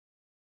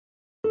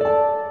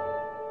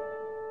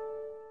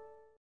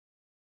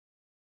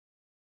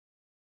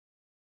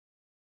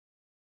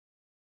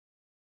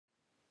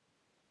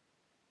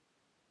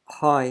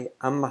Hi,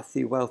 I'm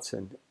Matthew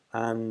Welton,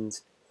 and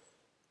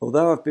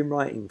although I've been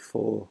writing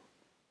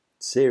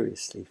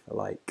seriously for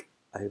like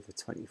over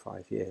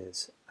 25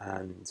 years,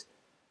 and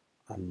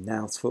I'm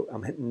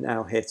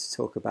now here to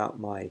talk about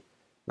my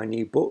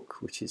new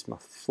book, which is my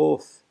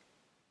fourth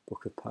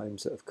book of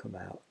poems that have come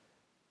out.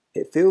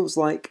 It feels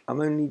like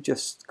I'm only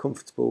just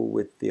comfortable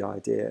with the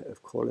idea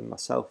of calling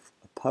myself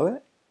a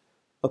poet.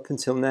 Up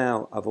until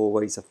now, I've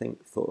always, I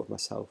think, thought of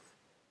myself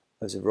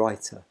as a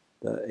writer,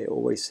 but it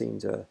always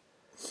seemed a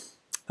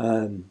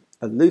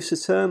looser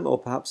term, or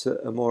perhaps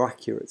a more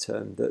accurate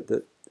term.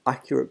 That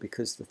accurate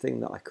because the thing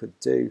that I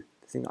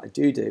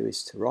do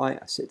is to write.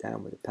 I sit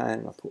down with a pen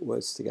and I put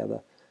words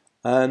together.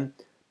 But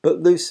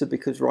looser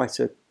because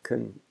writer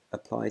can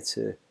apply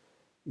to,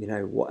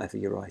 whatever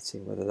you're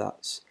writing, whether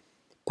that's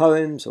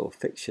poems or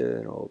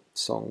fiction or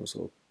songs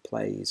or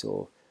plays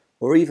or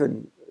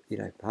even,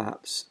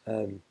 perhaps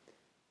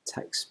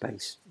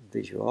text-based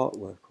visual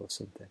artwork or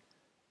something.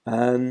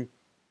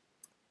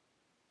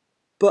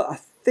 But I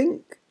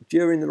think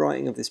during the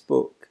writing of this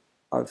book,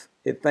 I've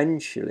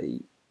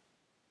eventually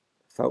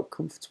felt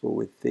comfortable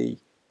with the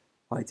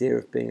idea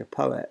of being a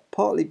poet,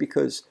 partly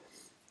because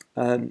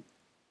I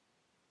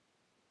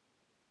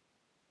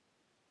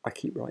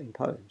keep writing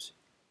poems,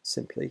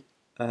 simply,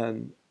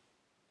 and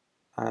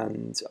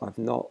I've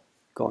not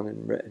gone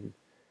and written,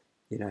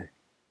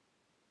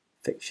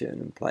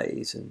 fiction and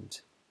plays and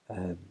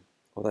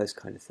all those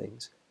kind of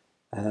things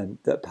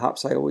that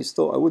perhaps I always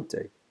thought I would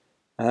do.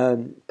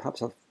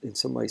 Perhaps I've in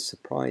some ways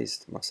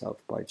surprised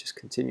myself by just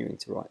continuing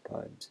to write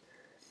poems,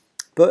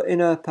 but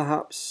in a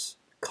perhaps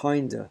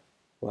kinder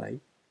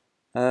way.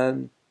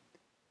 I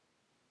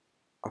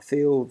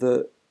feel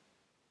that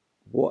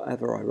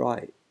whatever I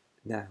write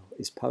now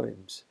is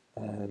poems.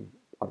 And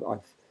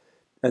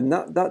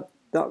that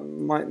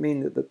might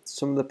mean that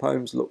some of the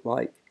poems look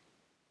like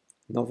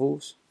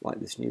novels, like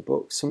this new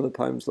book. Some of the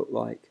poems look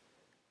like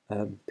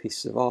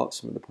pieces of art.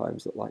 Some of the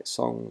poems look like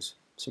songs.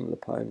 Some of the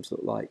poems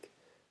look like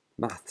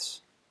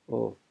maths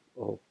or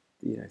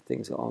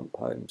things that aren't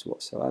poems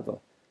whatsoever.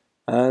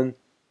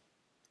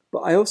 But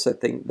I also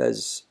think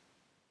there's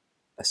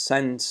a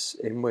sense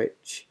in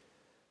which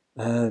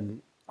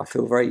I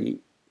feel very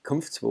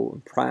comfortable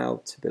and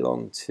proud to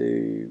belong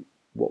to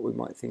what we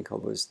might think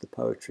of as the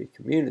poetry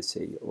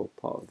community or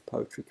part of the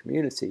poetry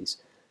communities.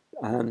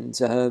 And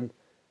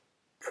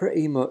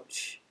pretty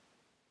much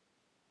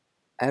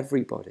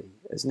everybody,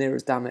 as near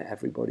as damn it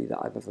everybody that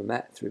I've ever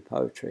met through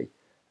poetry,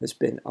 has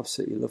been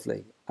absolutely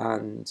lovely.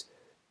 And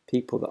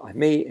people that I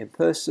meet in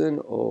person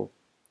or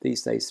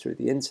these days through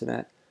the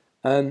internet,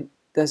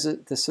 there's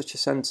such a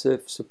sense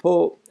of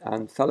support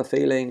and fellow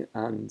feeling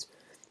and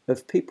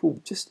of people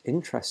just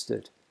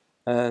interested.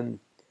 To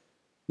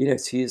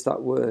use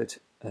that word,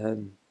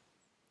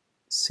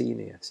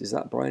 seniors, is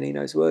that Brian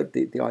Eno's word?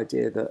 The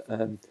idea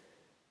that,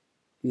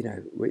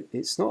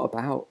 it's not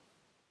about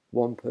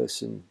one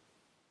person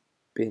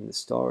being the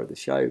star of the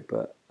show,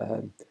 but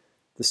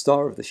the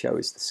star of the show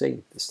is the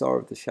scene. The star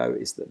of the show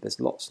is that there's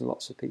lots and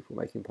lots of people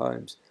making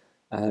poems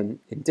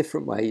in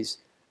different ways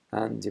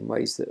and in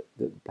ways that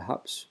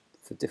perhaps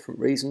for different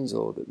reasons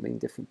or that mean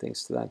different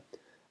things to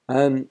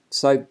them.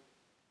 So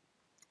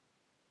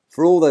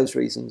for all those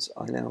reasons,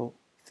 I now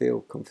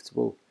feel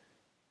comfortable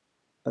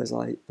as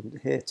I am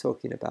here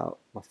talking about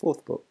my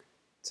fourth book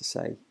to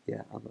say,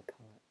 yeah, I'm a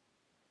poet.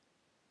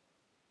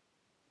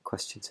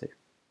 Question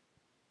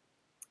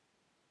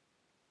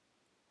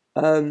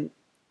 2.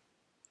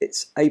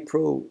 It's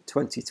April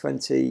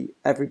 2020.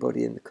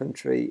 Everybody in the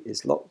country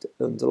is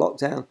under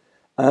lockdown.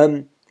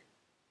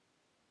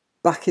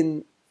 Back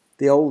in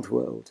the old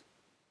world,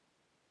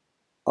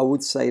 I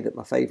would say that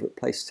my favourite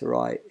place to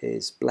write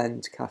is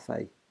Blend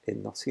Cafe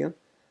in Nottingham.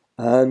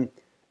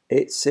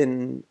 It's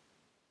in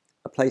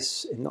a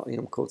place in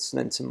Nottingham called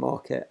Sneinton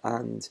Market,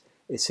 and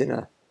it's in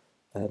a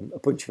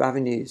bunch of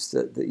avenues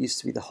that used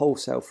to be the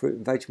wholesale fruit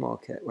and veg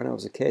market. When I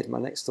was a kid, my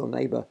next door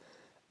neighbour,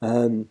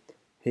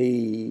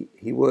 he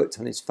worked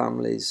on his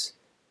family's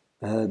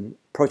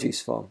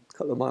produce farm a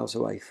couple of miles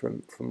away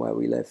from where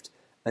we lived,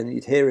 and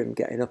you'd hear him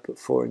getting up at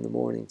 4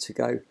 a.m. to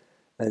go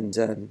and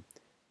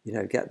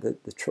get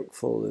the truck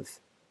full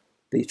of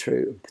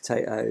beetroot and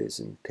potatoes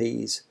and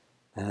peas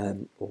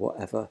or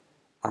whatever,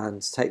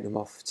 and take them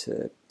off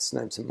to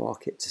Sneinton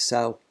Market to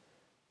sell.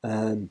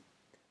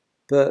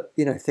 But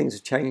things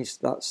have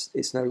changed.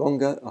 It's no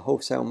longer a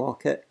wholesale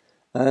market.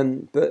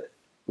 But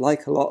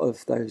like a lot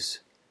of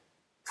those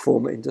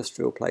former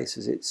industrial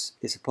places,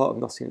 it's a part of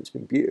Nottingham that's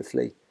been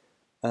beautifully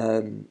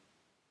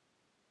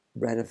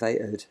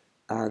renovated,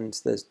 and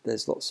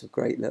there's lots of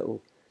great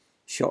little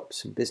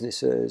shops and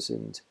businesses,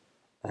 and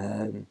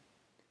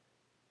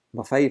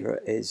my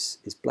favourite is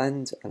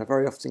Blend, and I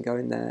very often go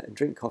in there and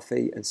drink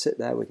coffee and sit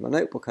there with my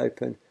notebook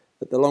open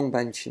at the long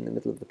bench in the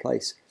middle of the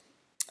place,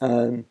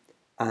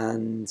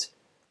 and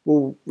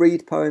we'll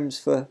read poems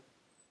for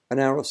an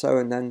hour or so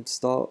and then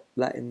start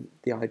letting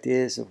the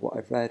ideas of what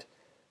I've read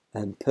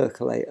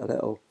percolate a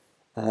little,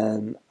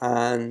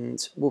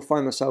 and we'll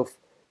find myself,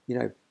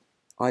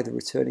 either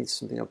returning to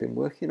something I've been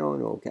working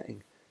on or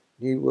getting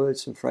new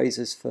words and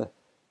phrases for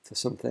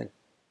something.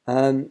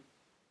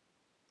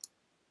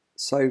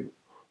 So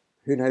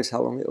who knows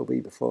how long it'll be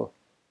before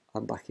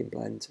I'm back in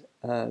Blend.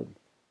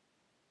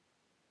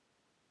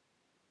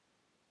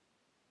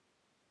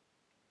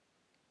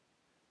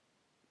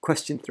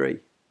 Question 3.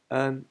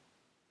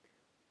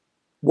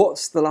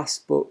 What's the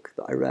last book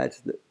that I read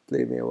that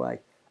blew me away?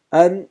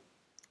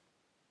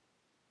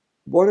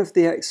 One of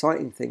the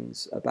exciting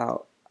things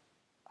about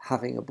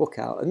having a book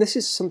out, and this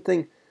is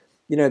something,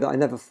 that I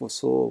never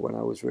foresaw when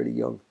I was really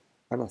young,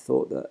 and I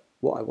thought that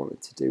what I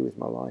wanted to do with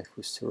my life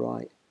was to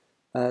write,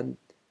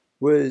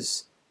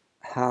 was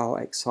how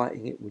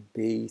exciting it would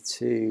be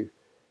to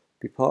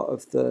be part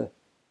of the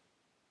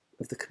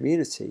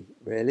community,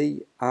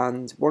 really.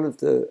 And one of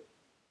the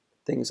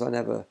things I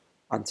never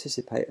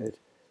anticipated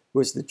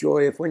was the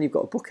joy of, when you've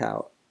got a book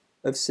out,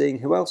 of seeing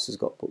who else has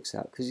got books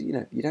out, because you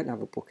don't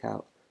have a book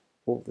out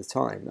all the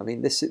time. I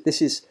mean, it's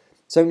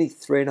only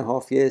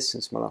 3.5 years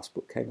since my last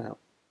book came out,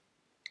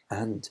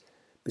 and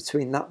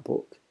between that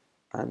book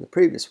and the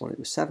previous one, it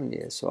was 7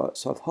 years. So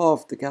I've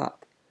halved the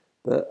gap.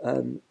 But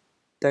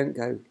don't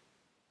go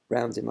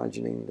round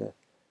imagining the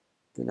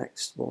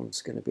next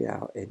one's going to be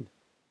out in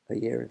 1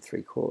 year and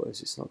 3/4.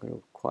 It's not going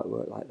to quite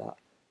work like that.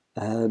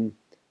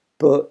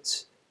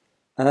 But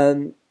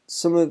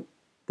some of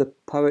the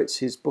poets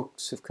whose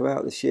books have come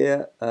out this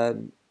year,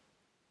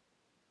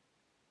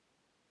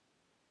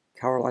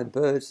 Caroline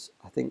Bird,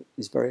 I think,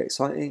 is very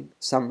exciting.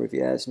 Sam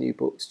Riviere's new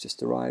book's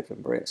just arrived.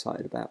 I'm very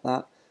excited about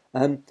that.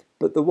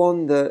 But the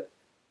one that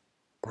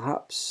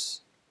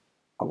perhaps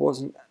I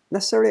wasn't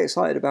necessarily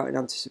excited about in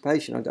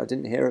anticipation, I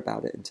didn't hear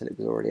about it until it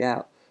was already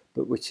out,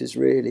 but which has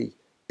really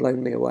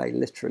blown me away,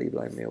 literally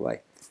blown me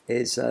away,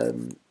 is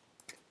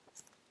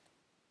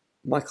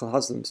Michael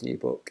Haslam's new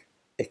book,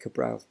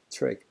 Ichabod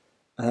Trig.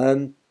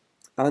 And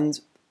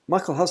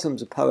Michael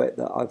Haslam's a poet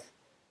that I've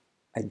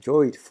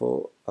enjoyed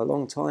for a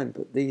long time,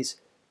 but these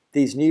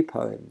new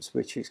poems,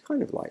 which is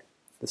kind of like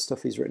the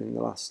stuff he's written in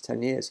the last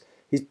 10 years,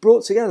 he's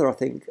brought together, I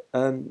think,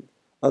 a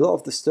lot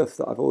of the stuff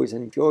that I've always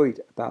enjoyed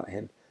about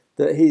him,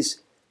 that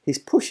he's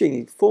pushing,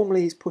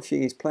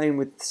 he's playing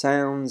with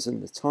sounds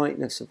and the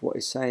tightness of what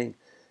he's saying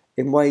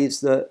in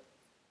ways that,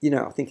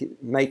 I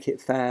think make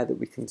it fair that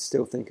we can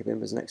still think of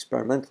him as an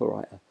experimental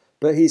writer.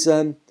 But he's,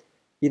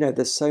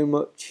 there's so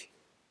much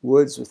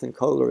Wordsworth and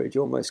Coleridge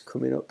almost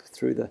coming up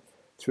through the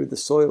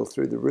soil,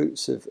 through the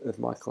roots of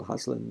Michael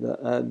Haslam,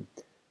 that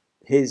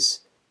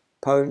his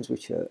poems,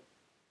 which are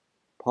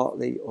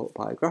partly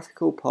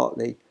autobiographical,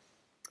 partly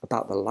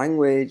about the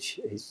language,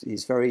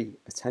 he's very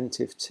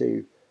attentive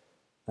to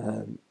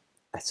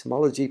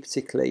etymology,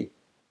 particularly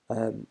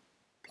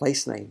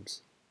place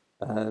names,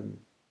 and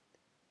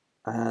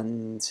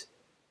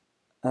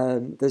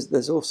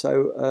there's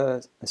also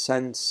a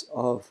sense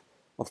of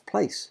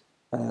place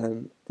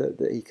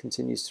that he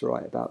continues to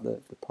write about,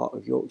 the part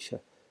of Yorkshire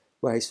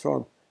where he's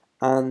from.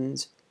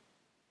 And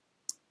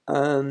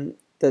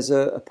there's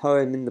a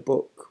poem in the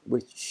book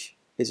which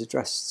is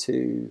addressed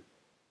to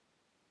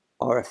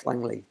R.F.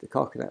 Langley, the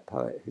Carcanet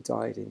poet who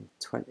died in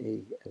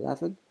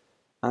 2011.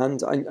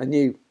 And I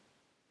knew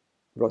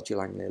Roger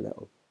Langley a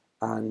little,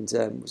 and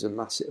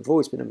I've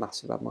always been a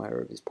massive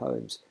admirer of his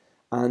poems.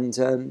 And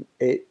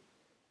it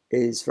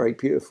is very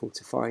beautiful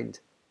to find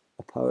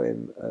a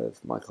poem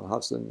of Michael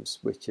Haslam's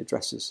which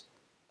addresses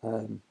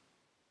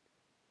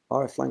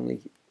R.F.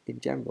 Langley in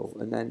general,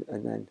 and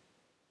then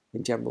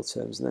in general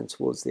terms, and then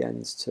towards the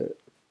end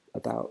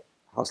about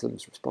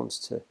Haslam's response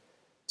to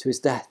his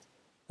death.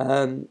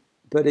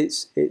 But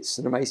it's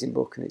an amazing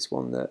book, and it's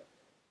one that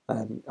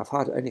I've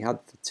only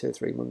had for 2 or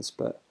 3 months,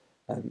 but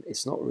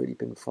it's not really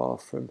been far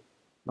from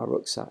my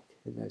rucksack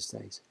in those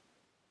days.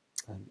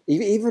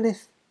 Even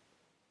if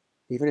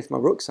my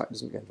rucksack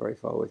doesn't go very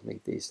far with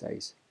me these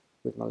days,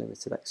 with my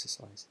limited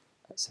exercise,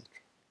 etc.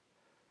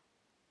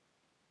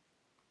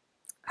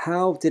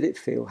 How did it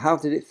feel? How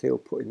did it feel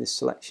putting this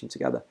selection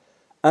together?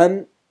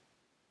 I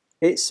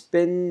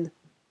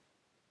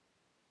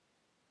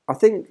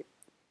think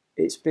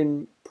it's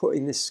been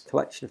putting this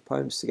collection of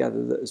poems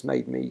together that has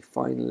made me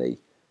finally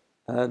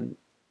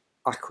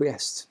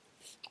acquiesce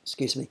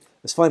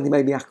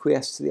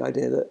to the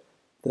idea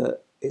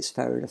that it's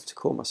fair enough to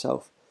call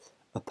myself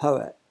a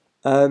poet.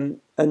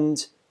 And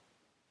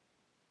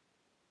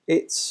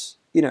it's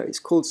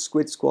called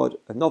Squid Squad,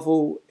 a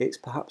novel. It's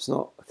perhaps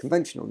not a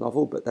conventional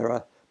novel, but there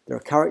are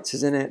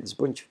characters in it. There's a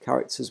bunch of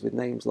characters with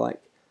names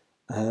like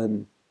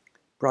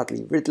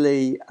Bradley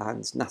Ridley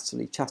and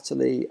Natalie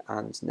Chatterley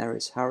and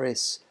Nerys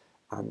Harris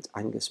and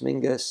Angus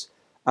Mingus,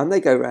 and they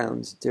go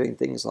around doing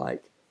things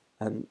like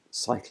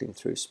cycling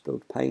through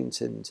spilled paint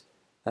and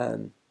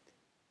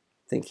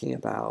thinking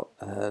about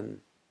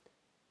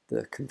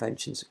the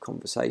conventions of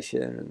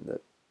conversation and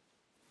the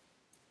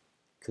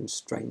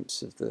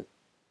constraints of the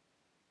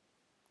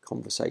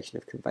conversation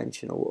of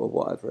convention, or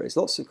whatever it is.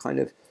 Lots of kind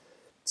of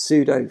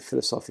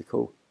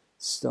pseudo-philosophical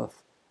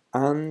stuff.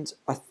 And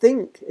I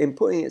think in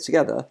putting it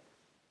together,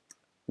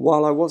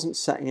 while I wasn't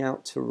setting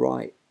out to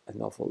write a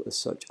novel as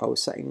such, I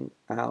was setting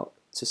out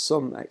to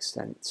some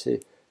extent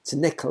to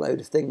nick a load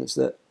of things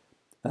that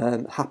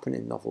happen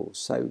in novels.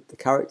 So the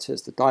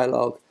characters, the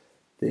dialogue,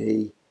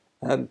 the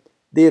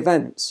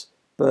events.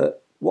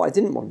 But what I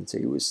didn't want to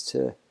do was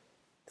to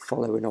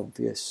follow an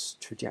obvious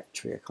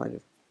trajectory, a kind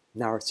of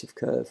narrative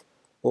curve,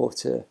 or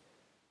to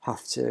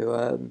have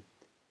to.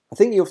 I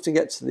think you often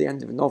get to the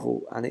end of a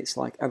novel and it's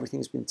like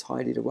everything's been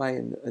tidied away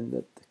and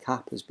the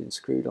cap has been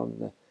screwed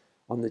on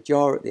the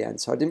jar at the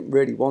end. So I didn't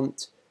really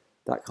want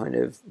that kind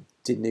of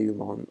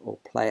denouement or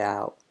play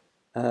out.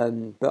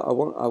 But I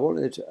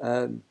wanted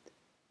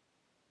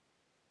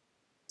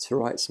to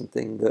write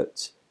something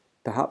that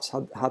perhaps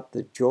had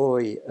the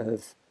joy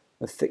of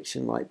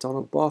fiction like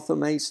Donald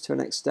Barthelme's to an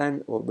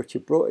extent, or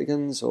Richard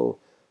Brautigan's, or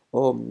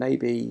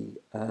maybe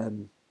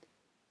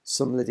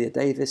some Lydia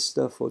Davis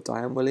stuff or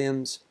Diane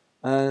Williams,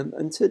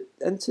 and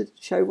to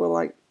show, well,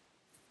 like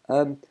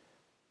I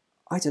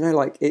don't know,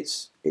 like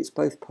it's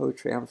both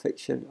poetry and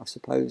fiction, I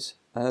suppose,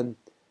 and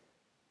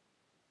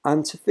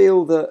to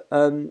feel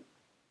that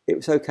it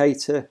was okay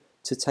to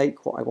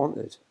take what I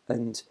wanted,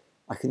 and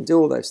I can do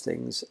all those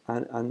things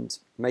and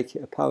make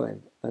it a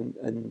poem,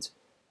 and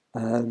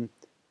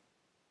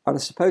I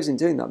suppose in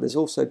doing that, there's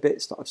also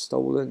bits that I've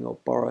stolen or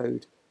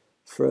borrowed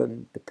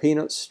from the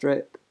Peanuts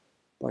strip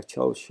by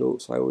Charles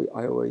Schulz. I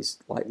always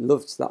like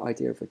loved that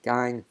idea of a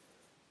gang,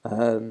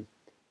 and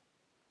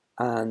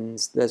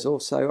there's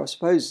also, I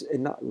suppose,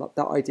 in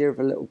that idea of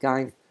a little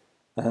gang,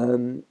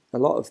 a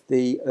lot of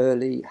the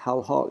early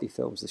Hal Hartley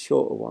films, the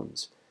shorter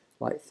ones,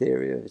 like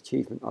Theory of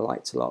Achievement, I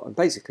liked a lot. And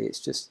basically,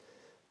 it's just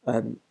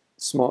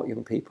smart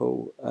young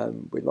people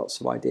with lots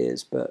of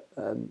ideas, but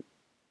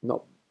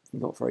not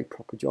very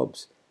proper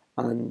jobs.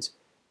 And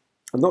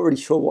I'm not really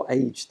sure what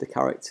age the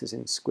characters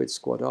in Squid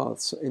Squad are.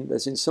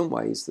 There's in some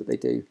ways that they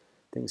do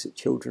things that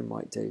children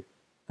might do,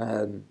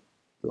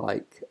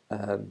 like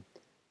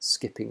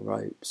skipping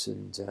ropes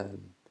and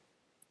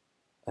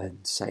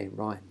saying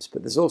rhymes.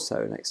 But there's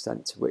also an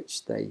extent to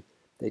which they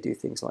do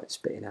things like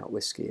spitting out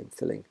whiskey and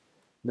filling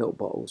milk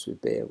bottles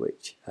with beer,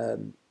 which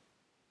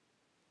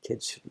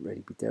kids shouldn't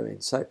really be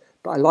doing. So,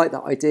 but I like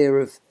that idea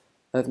of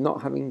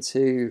not having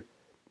to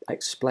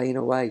explain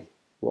away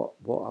what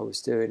I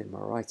was doing in my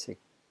writing.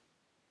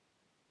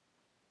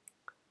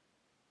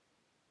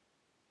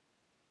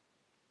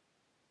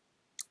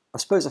 I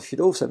suppose I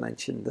should also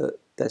mention that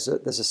there's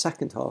a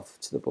second half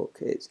to the book.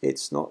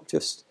 It's not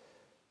just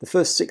the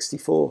first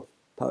 64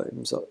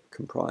 poems that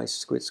comprise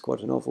Squid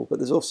Squad, a novel, but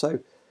there's also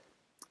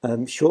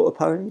shorter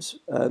poems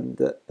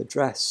that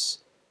address,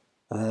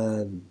 I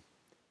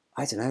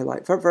don't know,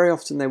 like very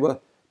often they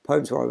were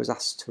poems where I was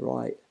asked to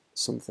write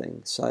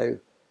something. So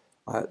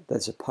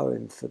there's a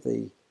poem for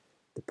the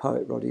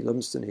poet Roddy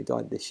Lumsden, who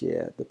died this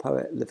year. The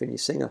poet Lavinia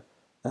Singer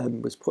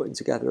was putting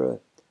together a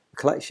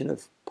collection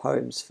of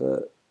poems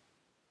for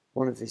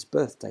one of his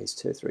birthdays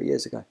 2 or 3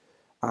 years ago,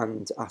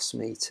 and asked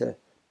me to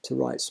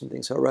write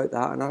something. So I wrote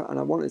that, and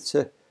I wanted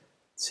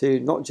to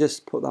not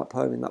just put that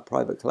poem in that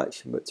private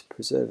collection, but to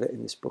preserve it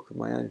in this book of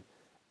my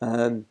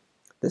own.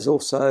 There's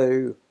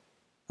also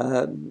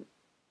a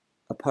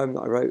poem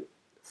that I wrote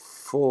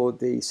for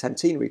the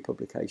centenary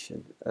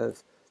publication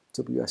of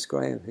W.S.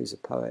 Graham, who's a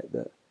poet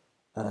that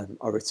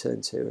I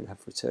return to and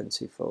have returned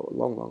to for a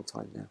long, long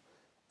time now.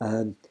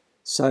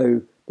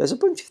 So there's a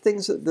bunch of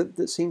things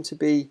that seem to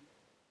be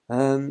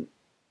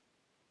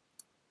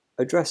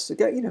addressed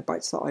again,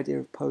 back to that idea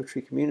of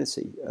poetry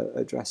community,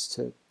 addressed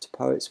to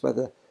poets,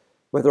 whether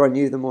I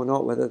knew them or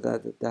not, whether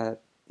they're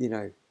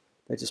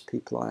just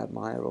people I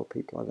admire or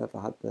people I've ever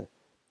had the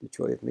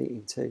joy of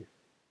meeting too.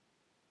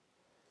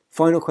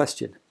 Final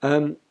question: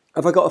 have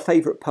I got a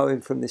favourite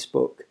poem from this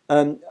book?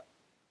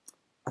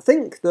 I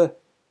think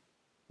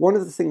one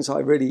of the things I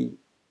really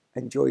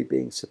enjoy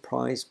being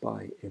surprised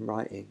by in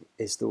writing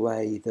is the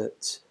way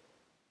that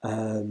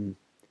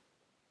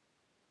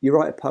you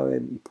write a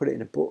poem, you put it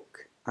in a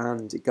book,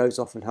 and it goes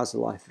off and has a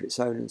life of its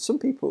own. And some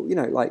people,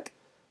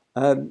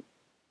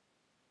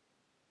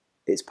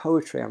 it's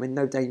poetry. I'm in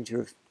no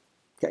danger of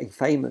getting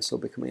famous or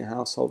becoming a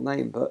household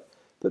name, but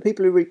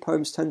people who read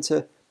poems tend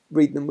to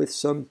read them with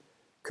some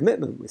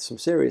commitment, with some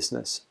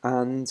seriousness.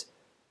 And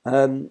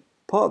part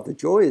of the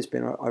joy has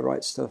been I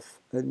write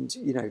stuff, and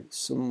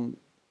some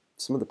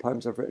of the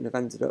poems I've written have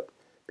ended up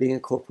being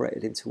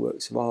incorporated into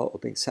works of art or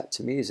being set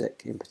to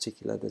music. In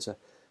particular, there's a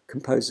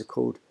composer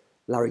called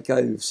Larry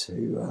Goves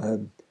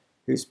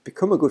who's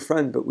become a good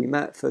friend, but we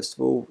met first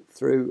of all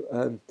through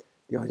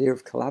the idea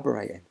of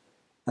collaborating.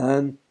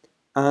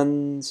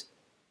 And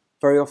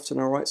very often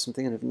I write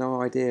something and have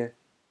no idea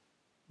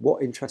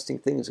what interesting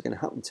things are going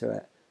to happen to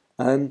it.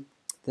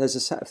 There's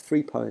a set of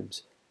 3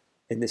 poems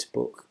in this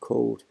book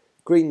called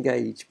Green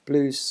Gauge,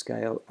 Blues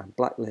Scale and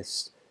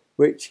Blacklist,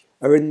 which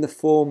are in the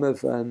form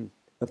of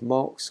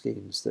mark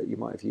schemes that you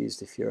might have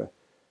used if you're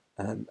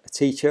a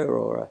teacher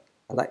or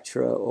a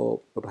lecturer, or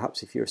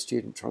perhaps if you're a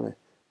student trying to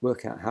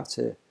work out how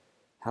to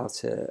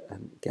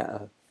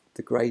get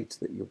the grade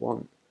that you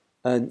want,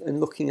 and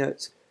looking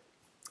at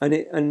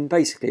and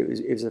basically it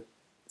was a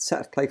set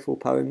of playful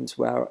poems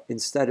where,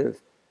 instead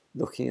of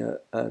looking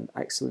at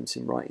excellence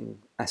in writing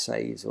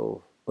essays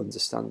or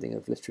understanding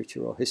of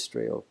literature or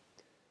history or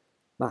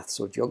maths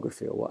or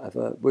geography or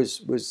whatever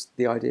was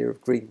the idea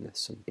of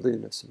greenness and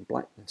blueness and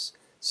blackness.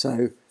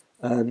 So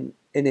in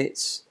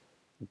its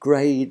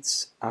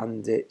grades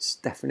and its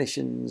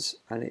definitions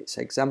and its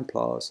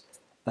exemplars,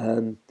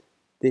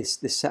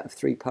 this set of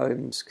 3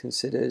 poems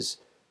considers,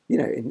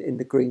 in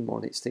the green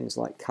one, it's things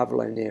like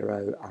Cavalo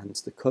Nero and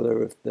the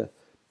colour of the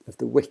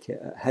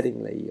wicket at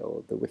Headingley,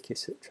 or the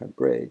wicket at Trent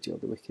Bridge, or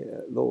the wicket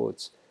at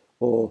Lords,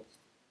 or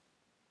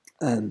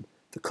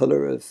the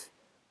colour of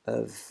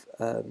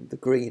the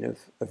green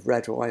of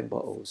red wine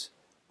bottles,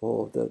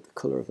 or the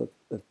colour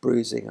of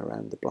bruising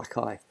around the black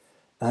eye.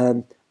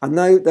 And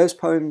those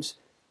poems,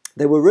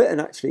 they were written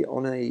actually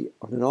on an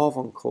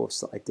Arvon course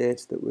that I did,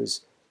 that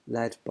was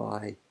led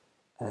by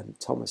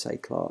Thomas A.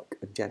 Clarke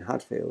and Jen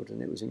Hadfield,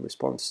 and it was in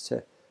response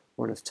to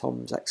one of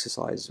Tom's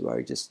exercises where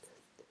he just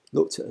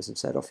looked at us and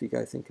said, off you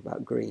go, think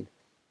about green,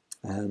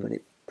 and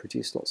it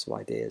produced lots of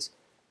ideas.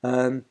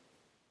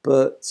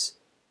 But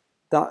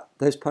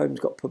those poems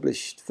got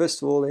published,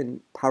 first of all,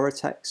 in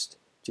Paratext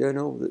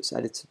journal that's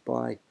edited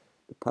by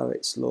the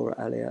poets Laura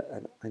Elliott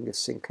and Angus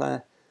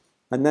Sinclair,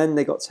 and then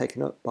they got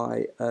taken up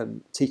by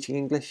Teaching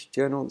English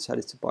journal that's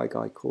edited by a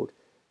guy called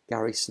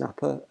Gary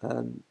Snapper.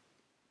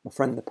 My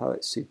friend the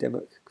poet Sue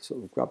Dimmock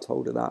sort of grabbed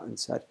hold of that and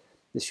said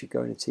this should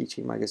go in a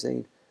teaching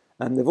magazine.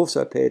 And they've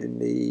also appeared in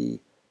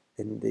the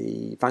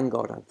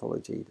Vanguard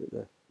anthology that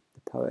the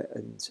poet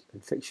and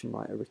fiction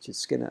writer Richard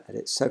Skinner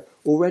edits. So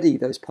already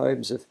those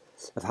poems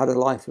have had a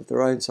life of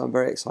their own. So I'm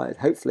very excited.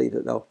 Hopefully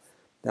that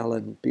they'll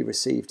be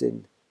received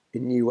in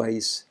new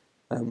ways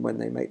when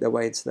they make their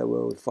way into their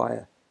world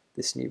via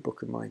this new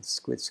book of mine,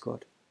 Squid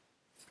Squad.